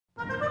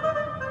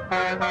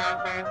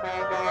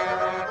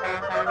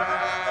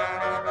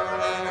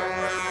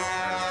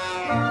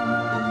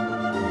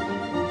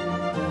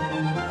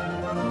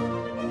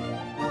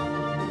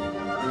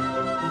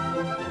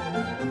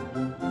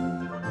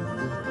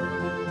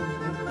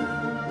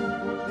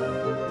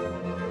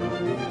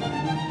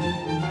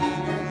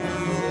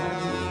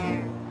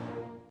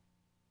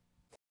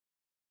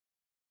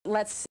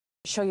Let's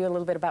show you a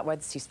little bit about what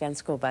the C-SPAN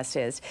school bus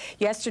is.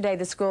 Yesterday,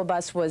 the school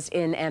bus was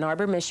in Ann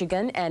Arbor,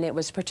 Michigan, and it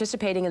was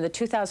participating in the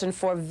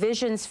 2004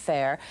 Visions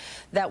Fair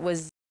that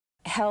was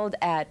held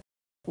at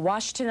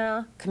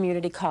Washtenaw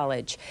Community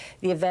College.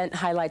 The event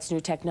highlights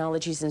new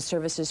technologies and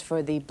services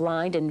for the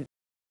blind and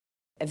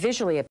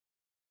visually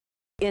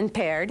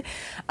impaired.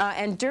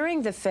 And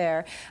during the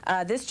fair,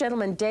 this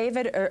gentleman,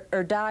 David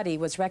Erdody,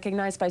 was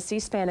recognized by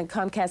C-SPAN and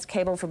Comcast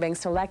Cable for being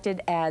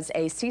selected as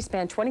a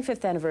C-SPAN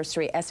 25th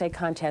anniversary essay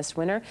contest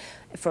winner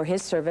for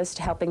his service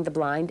to helping the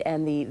blind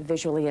and the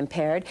visually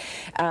impaired.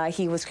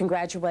 He was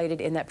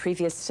congratulated in that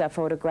previous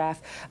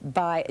photograph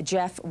by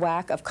Jeff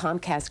Wack of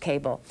Comcast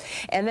Cable.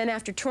 And then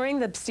after touring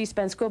the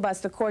C-SPAN school bus,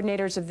 the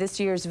coordinators of this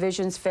year's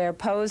Visions Fair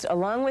posed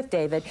along with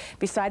David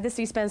beside the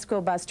C-SPAN school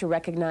bus to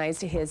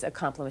recognize his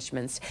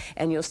accomplishments.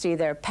 And you'll see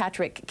there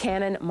Patrick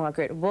Cannon,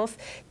 Margaret Wolf,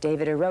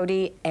 David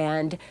Erdody,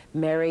 and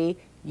Mary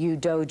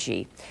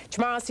Udoji.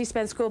 Tomorrow,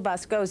 C-SPAN school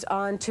bus goes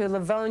on to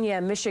Livonia,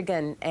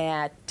 Michigan.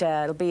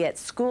 It'll be at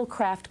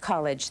Schoolcraft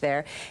College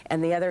there,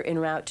 and the other en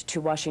route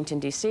to Washington,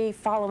 D.C.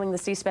 Following the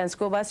C-SPAN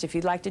school bus, if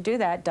you'd like to do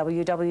that,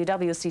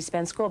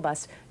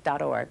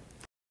 www.cspanschoolbus.org.